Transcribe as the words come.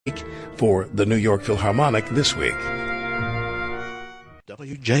for the New York Philharmonic this week.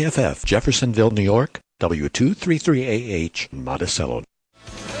 WJFF, Jeffersonville, New York, W233AH, Monticello.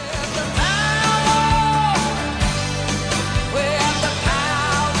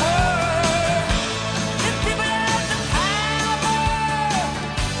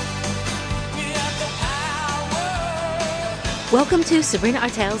 Welcome to Sabrina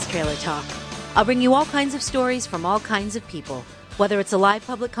Artel's Trailer Talk. I'll bring you all kinds of stories from all kinds of people. Whether it's a live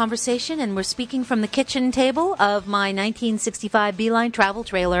public conversation and we're speaking from the kitchen table of my 1965 Beeline travel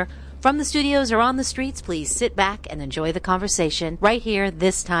trailer, from the studios or on the streets, please sit back and enjoy the conversation right here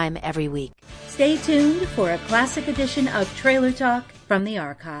this time every week. Stay tuned for a classic edition of Trailer Talk from the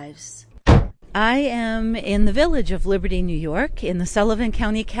archives. I am in the village of Liberty, New York, in the Sullivan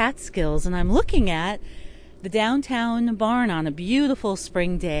County Catskills, and I'm looking at the downtown barn on a beautiful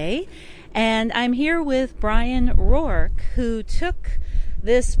spring day. And I'm here with Brian Rourke, who took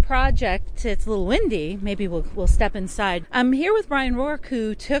this project. It's a little windy. Maybe we'll step inside. I'm here with Brian Rourke,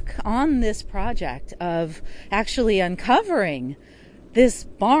 who took on this project of actually uncovering this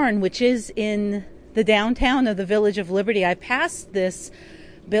barn, which is in the downtown of the Village of Liberty. I passed this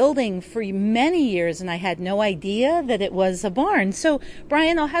building for many years, and I had no idea that it was a barn. So,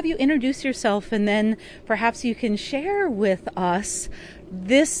 Brian, I'll have you introduce yourself, and then perhaps you can share with us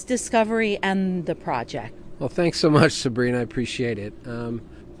this discovery and the project. Well, thanks so much, Sabrina. I appreciate it.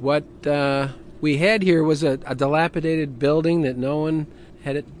 What we had here was a dilapidated building that no one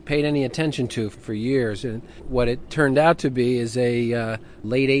had paid any attention to for years. And what it turned out to be is a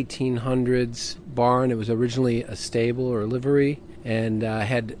late 1800s barn. It was originally a stable or a livery and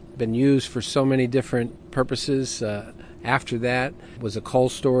had been used for so many different purposes. After that, it was a coal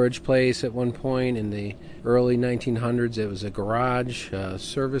storage place at one point. In the early 1900s, it was a garage,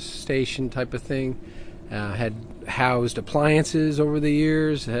 service station type of thing. Had housed appliances over the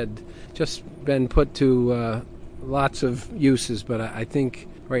years, had just been put to lots of uses, but I think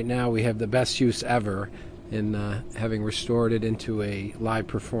right now we have the best use ever in having restored it into a live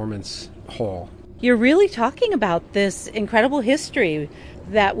performance hall. You're really talking about this incredible history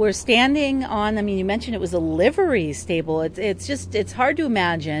that we're standing on. I mean, you mentioned it was a livery stable. It's hard to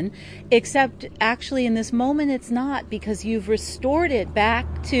imagine, except actually in this moment it's not, because you've restored it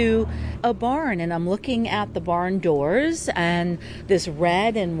back to a barn. And I'm looking at the barn doors and this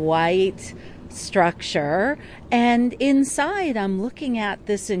red and white structure, and inside I'm looking at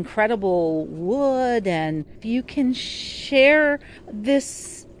this incredible wood. And if you can share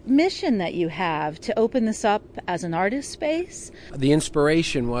this mission that you have to open this up as an artist space. The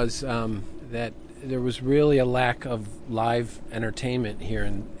inspiration was that there was really a lack of live entertainment here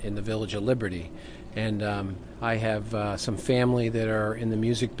in the Village of Liberty. And I have some family that are in the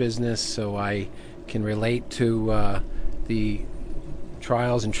music business, so I can relate to the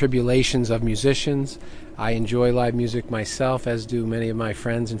trials and tribulations of musicians. I enjoy live music myself, as do many of my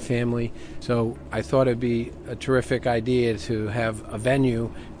friends and family. So I thought it'd be a terrific idea to have a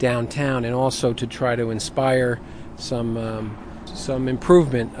venue downtown and also to try to inspire some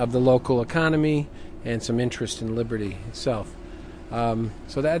improvement of the local economy and some interest in Liberty itself.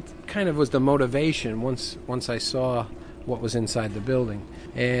 So that kind of was the motivation once I saw what was inside the building.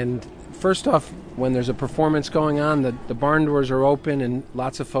 And first off, when there's a performance going on, the barn doors are open and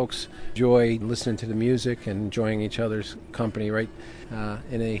lots of folks enjoy listening to the music and enjoying each other's company right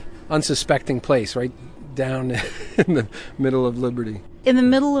in a unsuspecting place, right down in the middle of Liberty. In the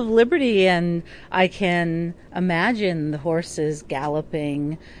middle of Liberty, and I can imagine the horses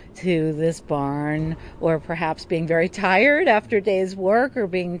galloping to this barn, or perhaps being very tired after a day's work, or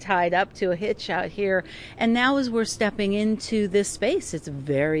being tied up to a hitch out here. And now as we're stepping into this space, it's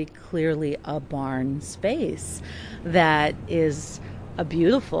very clearly a barn space that is a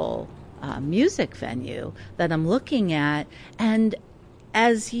beautiful music venue that I'm looking at. And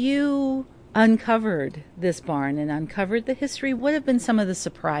as you uncovered this barn and uncovered the history, what have been some of the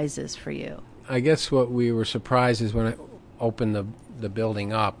surprises for you? I guess what we were surprised is when I opened the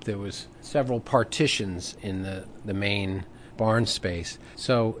building up, there was several partitions in the main barn space.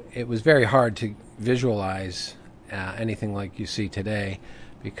 So it was very hard to visualize anything like you see today,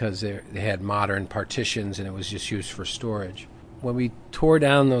 because they had modern partitions and it was just used for storage. When we tore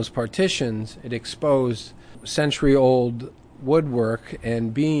down those partitions, it exposed century-old woodwork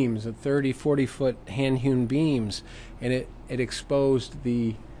and beams, 30, 40-foot hand-hewn beams, and it exposed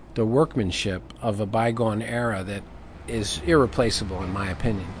the workmanship of a bygone era that is irreplaceable, in my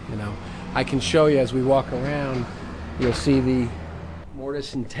opinion. You know, I can show you as we walk around. You'll see the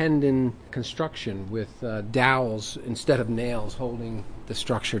mortise and tenon construction with dowels instead of nails holding the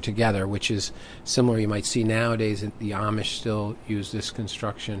structure together, which is similar. You might see nowadays that the Amish still use this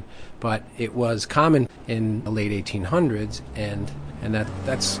construction, but it was common in the late 1800s, and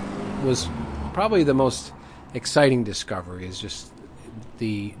that's was probably the most exciting discovery, is just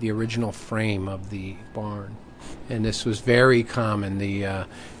the original frame of the barn. And this was very common.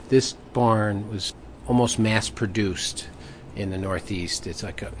 This barn was almost mass-produced in the Northeast. It's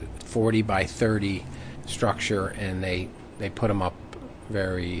like a 40 by 30 structure, and they put them up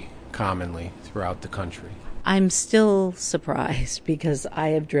very commonly throughout the country. I'm still surprised because I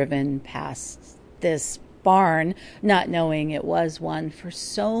have driven past this barn not knowing it was one for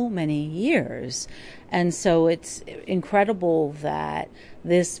so many years. And so it's incredible that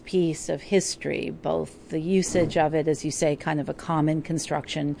this piece of history, both the usage of it, as you say, kind of a common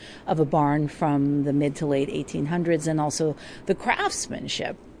construction of a barn from the mid to late 1800s, and also the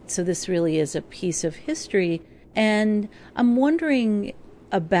craftsmanship. So this really is a piece of history. And I'm wondering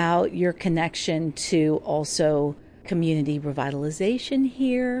about your connection to also community revitalization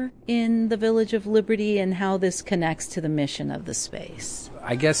here in the Village of Liberty, and how this connects to the mission of the space.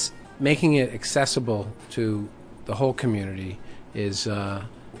 I guess making it accessible to the whole community is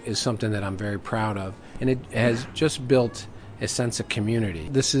something that I'm very proud of, and it has just built a sense of community.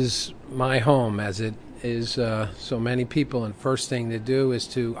 This is my home, as it is so many people, and first thing to do is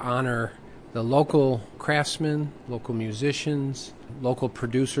to honor the local craftsmen, local musicians, local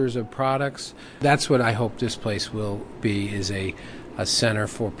producers of products. That's what I hope this place will be, is a center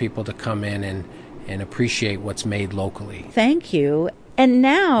for people to come in and appreciate what's made locally. Thank you. And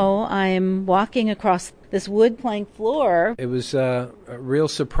now I'm walking across this wood plank floor. It was a real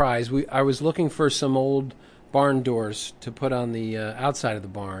surprise. I was looking for some old barn doors to put on the outside of the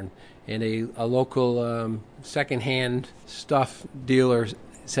barn, and a local secondhand stuff dealer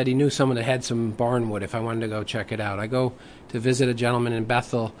said he knew someone that had some barn wood if I wanted to go check it out. I go to visit a gentleman in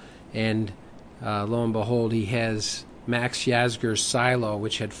Bethel, and lo and behold, he has Max Yasgur's silo,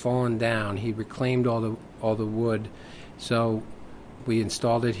 which had fallen down. He reclaimed all the wood, so we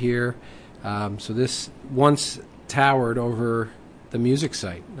installed it here. So this once towered over the music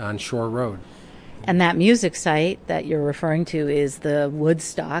site on Shore Road. And that music site that you're referring to is the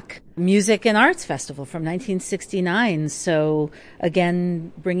Woodstock Music and Arts Festival from 1969. So,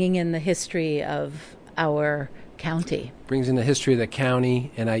 again, bringing in the history of our county. Brings in the history of the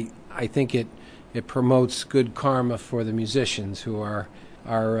county, and I think it promotes good karma for the musicians who are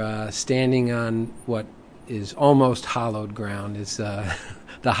standing on what is almost hallowed ground. It's the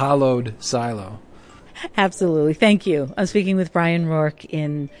hallowed silo. Absolutely. Thank you. I'm speaking with Brian Rourke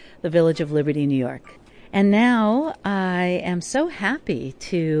in the Village of Liberty, New York. And now I am so happy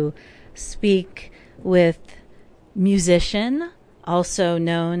to speak with musician, also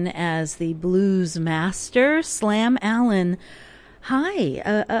known as the blues master, Slam Allen. Hi,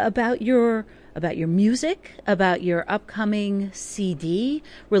 about your music, about your upcoming CD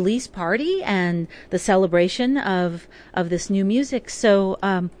release party and the celebration of this new music. So,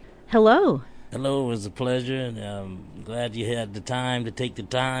 hello. Hello, it was a pleasure, and I'm glad you had the time to take the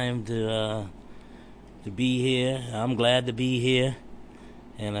time to be here. I'm glad to be here,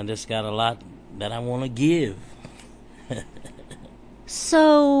 and I just got a lot that I want to give.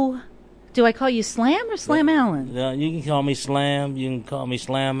 So, do I call you Slam or Slam Allen? You can call me Slam. You can call me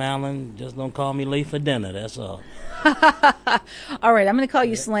Slam Allen. Just don't call me late for dinner, that's all. All right, I'm going to call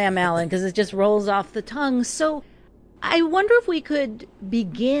you Slam Allen because it just rolls off the tongue. So, I wonder if we could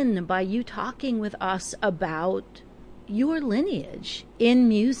begin by you talking with us about your lineage in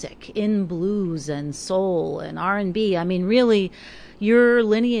music, in blues and soul and R&B. I mean, really, your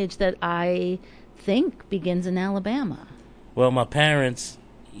lineage that I think begins in Alabama. Well, my parents,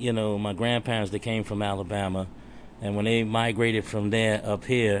 my grandparents, they came from Alabama, and when they migrated from there up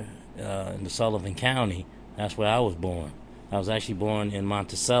here in the Sullivan County, that's where I was born. I was actually born in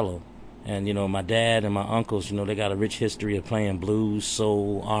Monticello. And, my dad and my uncles, they got a rich history of playing blues,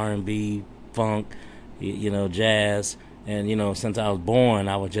 soul, R&B, funk, jazz. And, since I was born,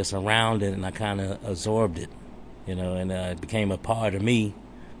 I was just around it, and I kind of absorbed it, and it became a part of me.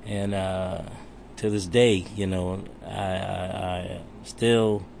 And to this day, I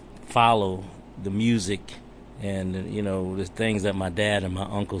still follow the music and, the things that my dad and my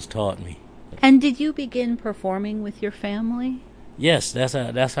uncles taught me. And did you begin performing with your family? Yes, that's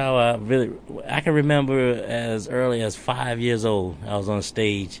how I can remember as early as 5 years old. I was on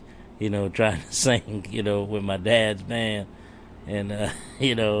stage, trying to sing, with my dad's band, and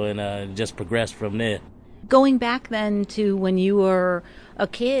just progressed from there. Going back then to when you were a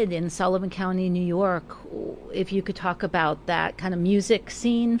kid in Sullivan County, New York, if you could talk about that kind of music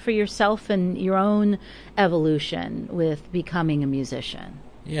scene for yourself and your own evolution with becoming a musician.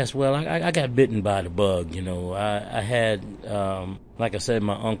 Yes, well, I got bitten by the bug. I had, like I said,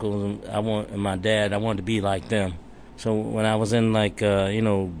 my uncles and my dad. I wanted to be like them. So when I was in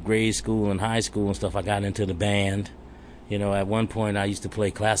grade school and high school and stuff, I got into the band. At one point I used to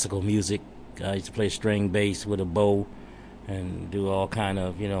play classical music. I used to play string bass with a bow and do all kind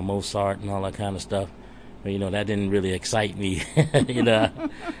of, Mozart and all that kind of stuff. But, that didn't really excite me.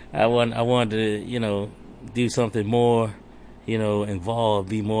 I wanted to, do something more, involved,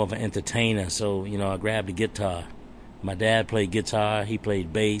 be more of an entertainer. So, I grabbed a guitar. My dad played guitar. He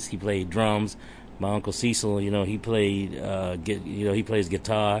played bass. He played drums. My Uncle Cecil, he played, he plays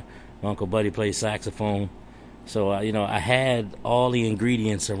guitar. My Uncle Buddy plays saxophone. So, I had all the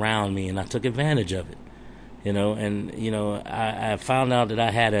ingredients around me, and I took advantage of it, I found out that I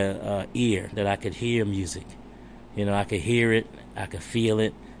had a ear, that I could hear music. I could hear it, I could feel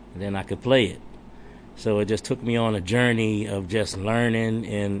it, and then I could play it. So it just took me on a journey of just learning,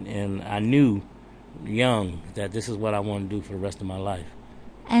 and I knew young that this is what I want to do for the rest of my life.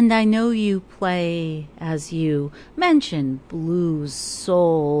 And I know you play, as you mentioned, blues,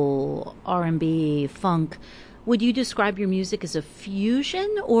 soul, R&B, funk. Would you describe your music as a fusion,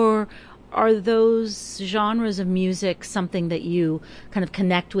 or are those genres of music something that you kind of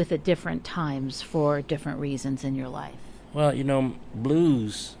connect with at different times for different reasons in your life? Well,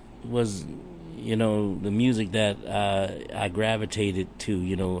 blues was, the music that I gravitated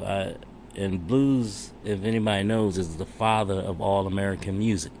to, and blues, if anybody knows, is the father of all American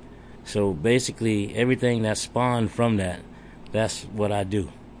music. So basically, everything that spawned from that, that's what I do.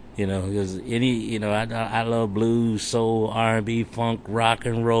 Because I love blues, soul, R&B, funk, rock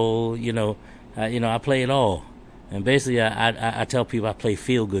and roll. I play it all. And basically, I tell people I play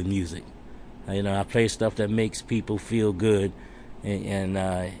feel good music. I play stuff that makes people feel good. And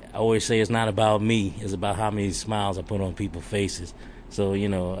I always say it's not about me; it's about how many smiles I put on people's faces. So,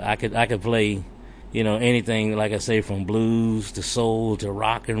 I could play, anything, like I say, from blues to soul to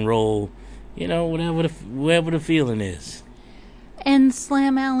rock and roll, whatever the feeling is. And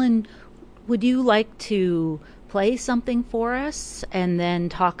Slam Allen, would you like to play something for us and then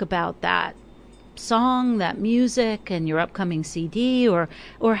talk about that song, that music, and your upcoming CD, or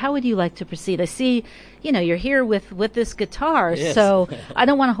how would you like to proceed? I see, you're here with this guitar, yes. So I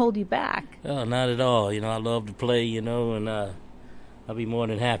don't want to hold you back. Oh, not at all. I love to play, and I'll be more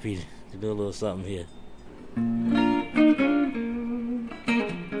than happy to do a little something here.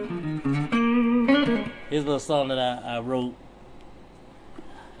 Here's a little song that I wrote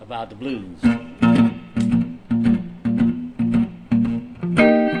about the blues.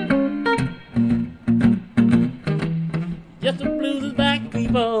 Yes, the blues is back,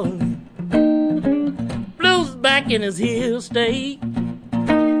 people. Blues is back in his hill state.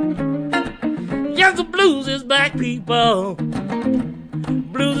 Yes, the blues is back, people.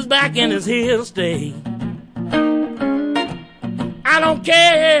 Blues is back in his hill state. I don't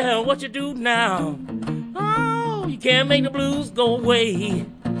care what you do now. Oh, you can't make the blues go away.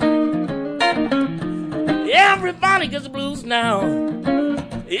 Everybody gets the blues now.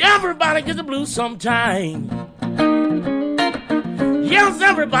 Everybody gets the blues sometime. Yes,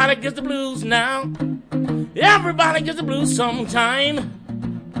 everybody gets the blues now. Everybody gets the blues sometime.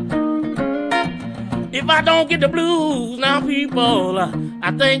 If I don't get the blues now, people,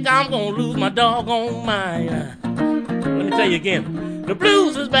 I think I'm gonna lose my doggone mind. Let me tell you again. The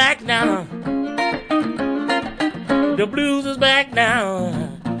blues is back now. The blues is back now.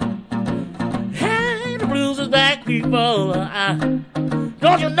 Hey, the blues is back, people.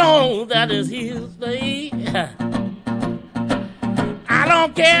 Don't you know that is his day? I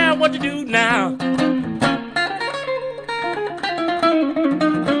don't care what you do now.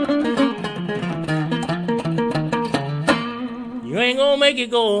 You ain't gonna make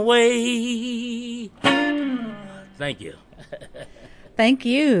it go away. Thank you. Thank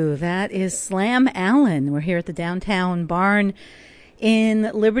you. That is Slam Allen. We're here at the Downtown Barn in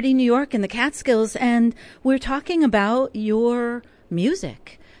Liberty, New York, in the Catskills, and we're talking about your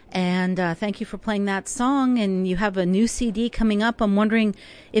music. And thank you for playing that song. And you have a new CD coming up. I'm wondering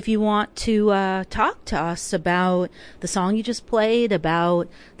if you want to talk to us about the song you just played, about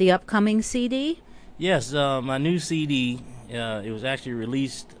the upcoming CD. Yes, my new CD, it was actually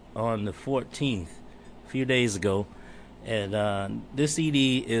released on the 14th, a few days ago. And this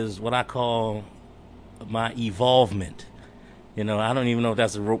CD is what I call my evolvement. I don't even know if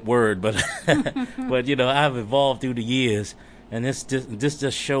that's a word, but but I've evolved through the years. And this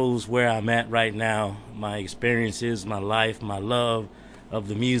just shows where I'm at right now, my experiences, my life, my love of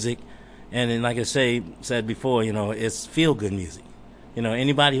the music. And then, like I said before, it's feel-good music.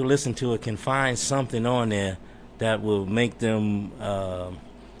 Anybody who listens to it can find something on there that will make them,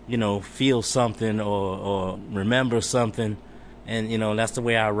 feel something or remember something. And, that's the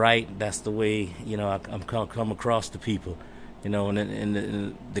way I write. That's the way, I'm come across to people.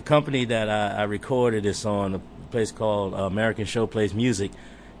 And the company that I recorded this on, a place called American Showplace Music,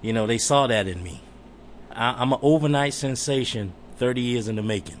 they saw that in me. I'm an overnight sensation, 30 years in the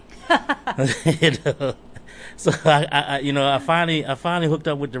making. So I finally hooked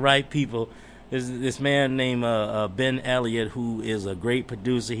up with the right people. This man named Ben Elliott, who is a great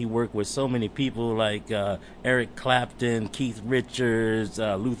producer. He worked with so many people like Eric Clapton, Keith Richards,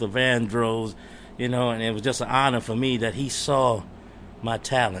 Luther Vandross, and it was just an honor for me that he saw my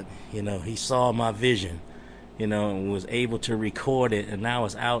talent. He saw my vision, and was able to record it, and now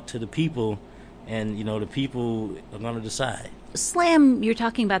it's out to the people, and the people are going to decide. Slam, you're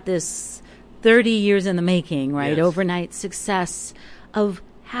talking about this 30 years in the making, right? Yes. Overnight success of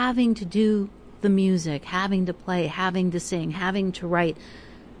having to do the music, having to play, having to sing, having to write.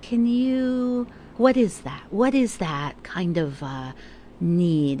 What is that? What is that kind of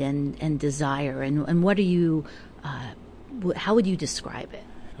need and desire? And what are you, how would you describe it?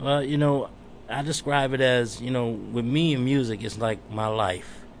 Well, I describe it as, with me in music, it's like my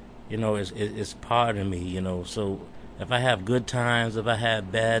life. It's part of me, so if I have good times, if I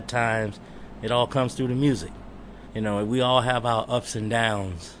have bad times, it all comes through the music. We all have our ups and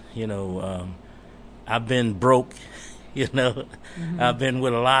downs. I've been broke, Mm-hmm. I've been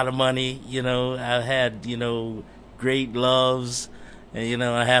with a lot of money, I've had, great loves, and,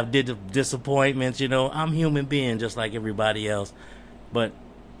 I have disappointments, I'm a human being just like everybody else. But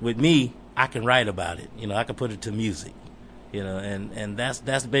with me, I can write about it, I can put it to music, and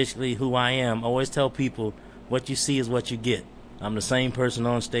that's basically who I am. I always tell people, what you see is what you get. I'm the same person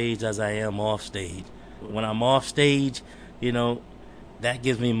on stage as I am off stage. When I'm off stage, that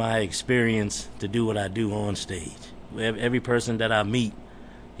gives me my experience to do what I do on stage. Every person that I meet,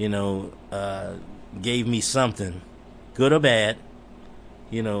 gave me something, good or bad,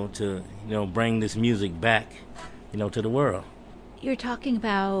 to, bring this music back, to the world. You're talking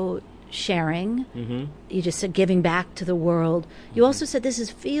about sharing. Mm-hmm. You just said giving back to the world. You also said this is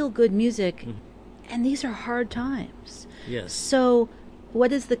feel-good music, and these are hard times. Yes. So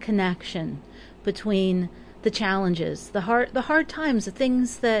what is the connection between the challenges, the hard times, the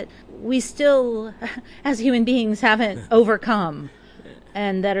things that we still, as human beings, haven't overcome,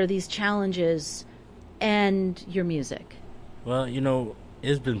 and that are these challenges, and your music? Well,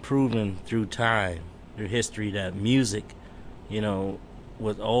 it's been proven through time, through history, that music,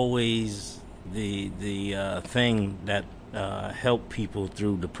 was always the thing that helped people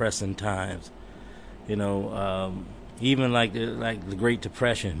through depressing times. Even like the Great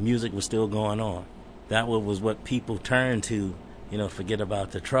Depression, music was still going on. That was what people turned to, forget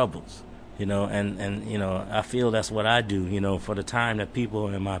about the troubles, and I feel that's what I do, for the time that people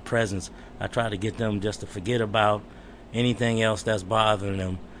are in my presence. I try to get them just to forget about anything else that's bothering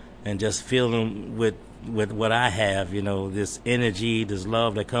them and just fill them with what I have, this energy, this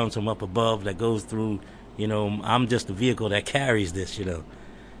love that comes from up above that goes through, I'm just the vehicle that carries this,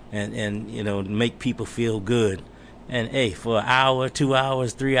 and make people feel good. And, hey, for an hour, 2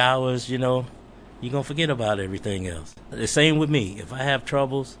 hours, 3 hours, you're going to forget about everything else. The same with me. If I have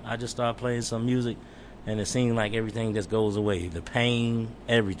troubles, I just start playing some music, and it seems like everything just goes away. The pain,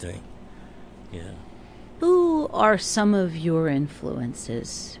 everything. Yeah. Who are some of your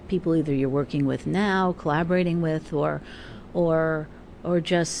influences? People either you're working with now, collaborating with, or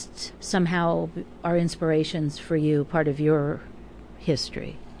just somehow are inspirations for you, part of your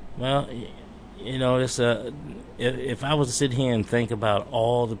history? Well, it's if I was to sit here and think about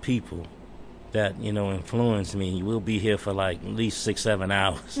all the people that influenced me, we'll be here for like at least 6-7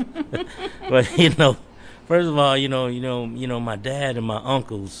 hours. But first of all, my dad and my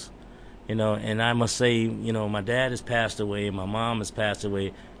uncles, and I must say, my dad has passed away, my mom has passed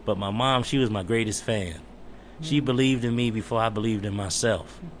away, but my mom, she was my greatest fan. She believed in me before I believed in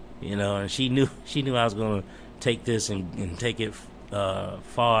myself, and she knew I was going to take this and take it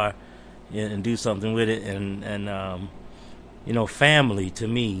far and do something with it, and family to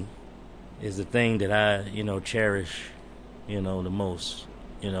me is the thing that I cherish the most,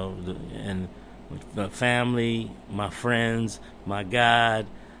 and my family, my friends, my God,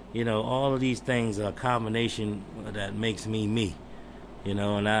 all of these things are a combination that makes me,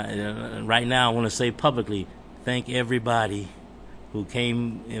 and right now I want to say publicly, thank everybody who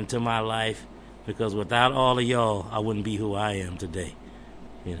came into my life because without all of y'all, I wouldn't be who I am today.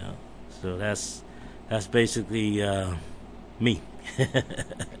 So that's basically me.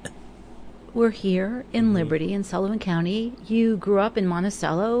 We're here in Liberty in Sullivan County. You grew up in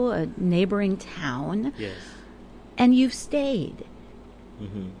Monticello, a neighboring town. Yes. And you've stayed.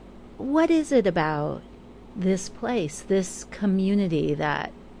 Mm-hmm. What is it about this place, this community,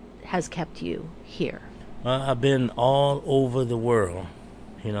 that has kept you here? Well, I've been all over the world.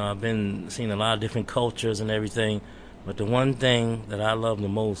 I've been seeing a lot of different cultures and everything, but the one thing that I love the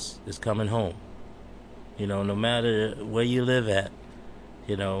most is coming home. No matter where you live at,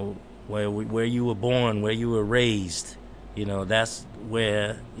 where you were born, where you were raised, that's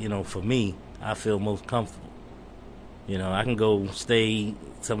where, for me, I feel most comfortable. I can go stay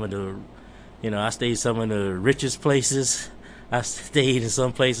some of the, I stayed some of the richest places. I stayed in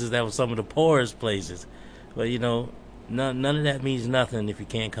some places that were some of the poorest places. But, none of that means nothing if you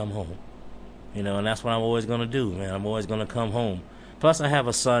can't come home. And that's what I'm always going to do, man. I'm always going to come home. Plus, I have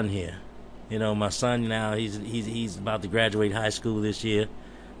a son here. My son now, he's about to graduate high school this year.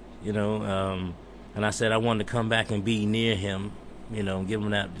 And I said I wanted to come back and be near him, give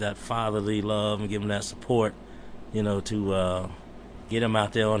him that fatherly love and give him that support, to get him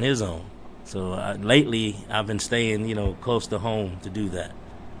out there on his own. So lately, I've been staying, close to home to do that.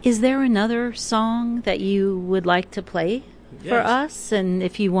 Is there another song that you would like to play for us? And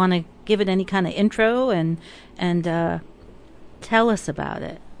if you want to give it any kind of intro and tell us about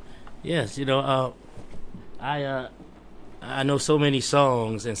it. Yes, I know so many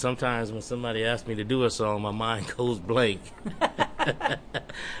songs, and sometimes when somebody asks me to do a song, my mind goes blank.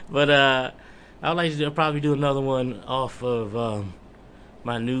 But I would like to probably do another one off of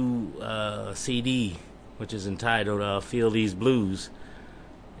my new CD, which is entitled Feel These Blues.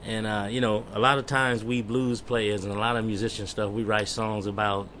 And, a lot of times we blues players and a lot of musician stuff, we write songs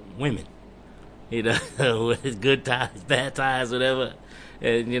about women. With good times, bad times, whatever.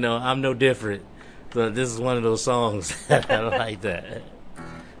 And, I'm no different. So this is one of those songs that I like that.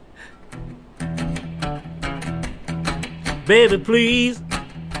 Baby, please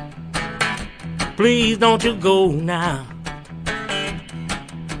don't you go now.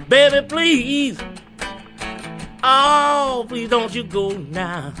 Baby, please, oh, please don't you go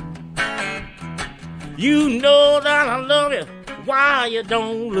now. You know that I love you, why you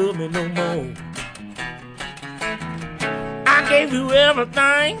don't love me no more? I gave you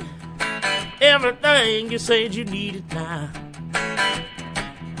everything you said you needed now.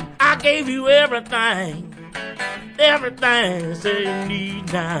 I gave you everything you said you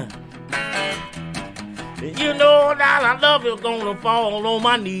need now. You know that I love you, gonna fall on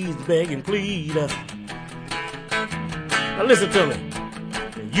my knees, beg and plead. Now listen to me.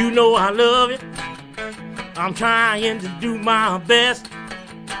 You know I love you. I'm trying to do my best.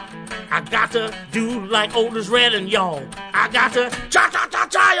 I got to do like Otis Redding, y'all. I got to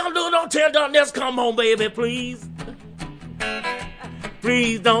try your little tenderness. Come on, baby, please.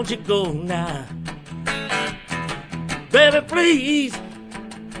 Please don't you go now. Baby, please.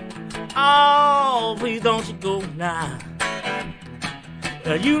 Oh, please don't you go now.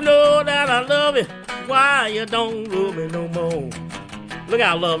 You know that I love you. Why you don't love me no more? Look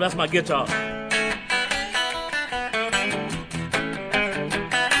out, love. That's my guitar.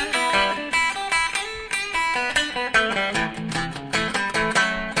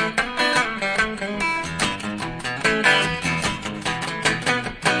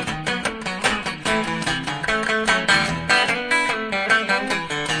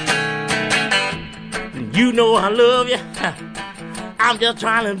 You know I love you. I'm just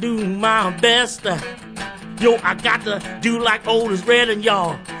trying to do my best. I got to do like Otis Redding,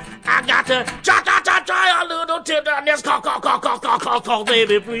 y'all. I got to try a little tenderness. Call,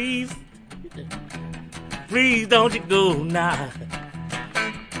 baby, please. Please don't you go now.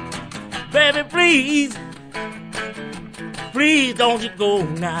 Baby, please. Please don't you go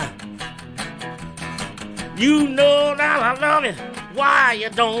now. You know that I love you. Why you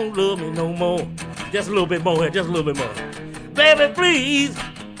don't love me no more? Just a little bit more here, just a little bit more. Baby, please.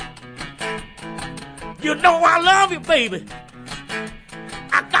 You know I love you, baby.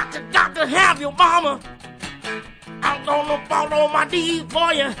 I got to have your mama. I'm gonna fall on my knees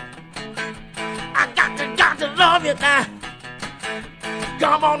for you. I got to love you now.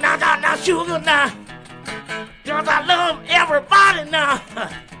 Come on now, sugar now. 'Cause I love everybody now.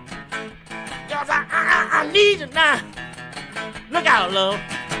 'Cause I need you now. Look out, love.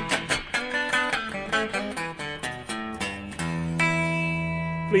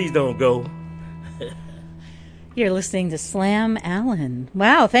 Please don't go. You're listening to Slam Allen.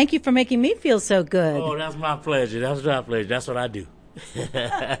 Wow, thank you for making me feel so good. Oh, that's my pleasure. That's my pleasure. That's what I do.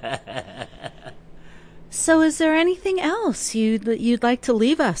 So is there anything else you'd like to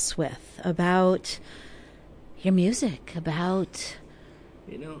leave us with about your music, about...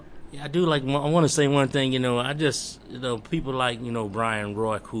 Yeah, I do I want to say one thing, I just, people like, Brian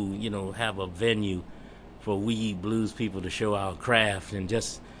Rourke who, have a venue for we blues people to show our craft and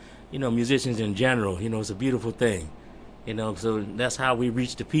just, musicians in general, it's a beautiful thing, so that's how we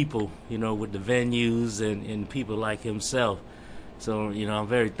reach the people, with the venues and people like himself. So, I'm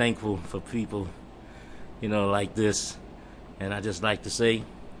very thankful for people, like this. And I just like to say,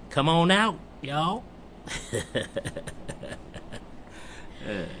 come on out, y'all.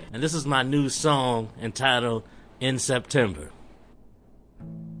 And this is my new song entitled In September.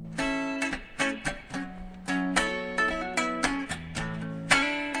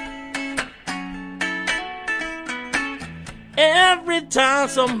 Every time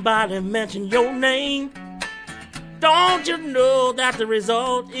somebody mentions your name, don't you know that the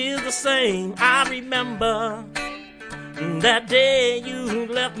result is the same? I remember that day you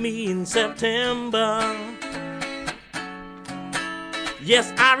left me in September.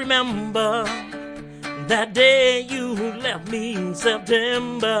 Yes, I remember that day you left me in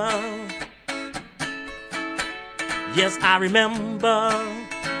September. Yes, I remember.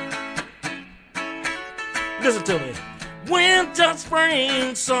 Listen to me. Winter,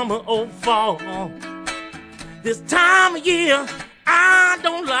 spring, summer, or fall. This time of year, I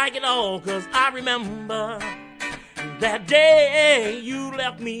don't like it all, 'cause I remember that day you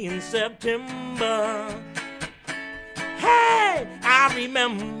left me in September. Hey, I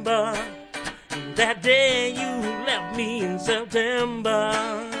remember that day you left me in September.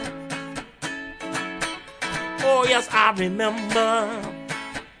 Oh, yes, I remember.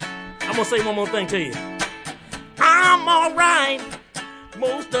 I'm gonna say one more thing to you. I'm alright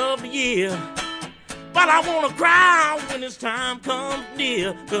most of the year, but I wanna cry when this time comes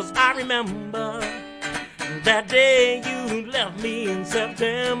near, 'cause I remember that day you left me in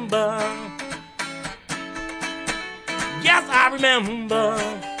September. Yes, I remember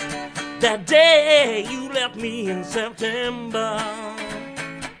that day you left me in September.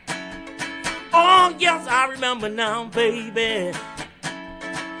 Oh, yes, I remember now, baby.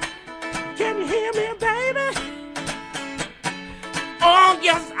 Can you hear me, baby? Oh,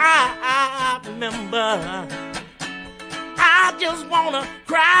 yes, I remember. I just wanna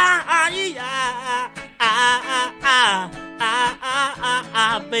cry,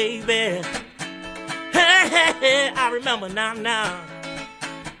 baby. Hey, I remember now.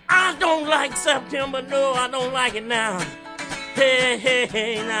 I don't like September, no, I don't like it now.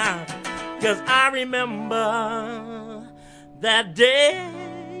 Hey, now. 'Cause I remember that day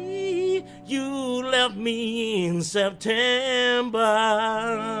you left me in September.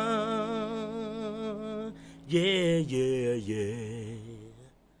 Yeah.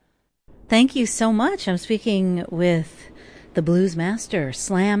 Thank you so much. I'm speaking with the blues master,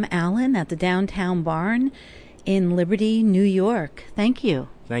 Slam Allen, at the Downtown Barn in Liberty, New York. Thank you.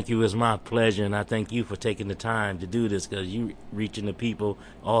 Thank you. It's my pleasure, and I thank you for taking the time to do this, because you reaching the people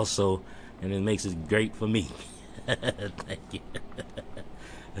also, and it makes it great for me. Thank you.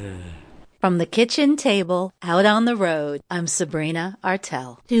 From the kitchen table out on the road, I'm Sabrina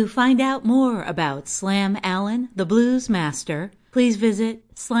Artel. To find out more about Slam Allen, the blues master, please visit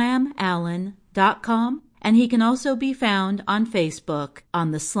slamallen.com, and he can also be found on Facebook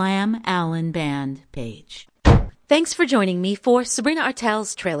on the Slam Allen Band page. Thanks for joining me for Sabrina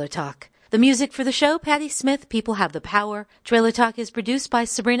Artel's Trailer Talk. The music for the show, Patti Smith, People Have the Power. Trailer Talk is produced by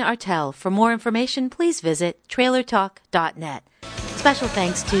Sabrina Artel. For more information, please visit trailertalk.net. Special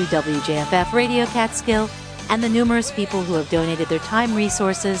thanks to WJFF Radio Catskill and the numerous people who have donated their time,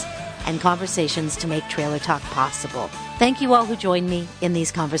 resources, and conversations to make Trailer Talk possible. Thank you all who joined me in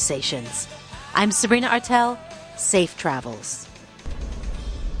these conversations. I'm Sabrina Artel. Safe travels.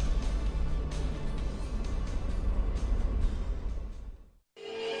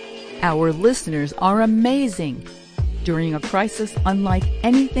 Our listeners are amazing. During a crisis unlike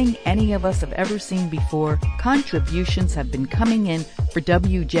anything any of us have ever seen before, contributions have been coming in for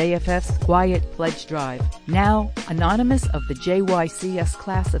WJFF's Quiet Pledge Drive. Now, Anonymous of the JYCS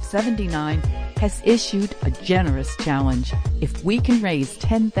class of 79 has issued a generous challenge. If we can raise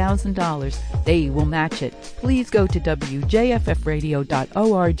 $10,000, they will match it. Please go to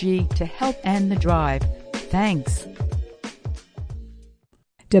WJFFradio.org to help end the drive. Thanks.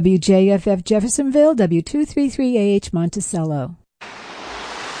 WJFF Jeffersonville, W233AH Monticello.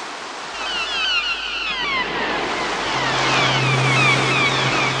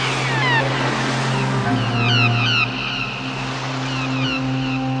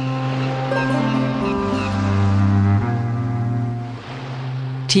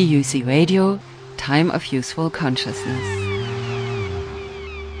 TUC Radio, time of useful consciousness.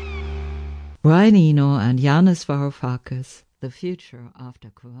 Brian Eno and Yanis Varoufakis, The Future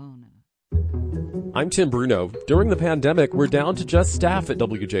After Corona. I'm Tim Bruno. During the pandemic, we're down to just staff at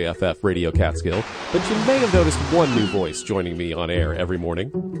WJFF Radio Catskill, but you may have noticed one new voice joining me on air every morning.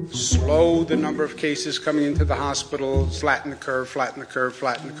 Slow the number of cases coming into the hospital, flatten the curve, flatten the curve,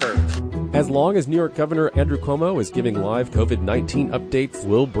 flatten the curve. As long as New York Governor Andrew Cuomo is giving live COVID-19 updates,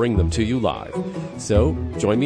 we'll bring them to you live. So, join me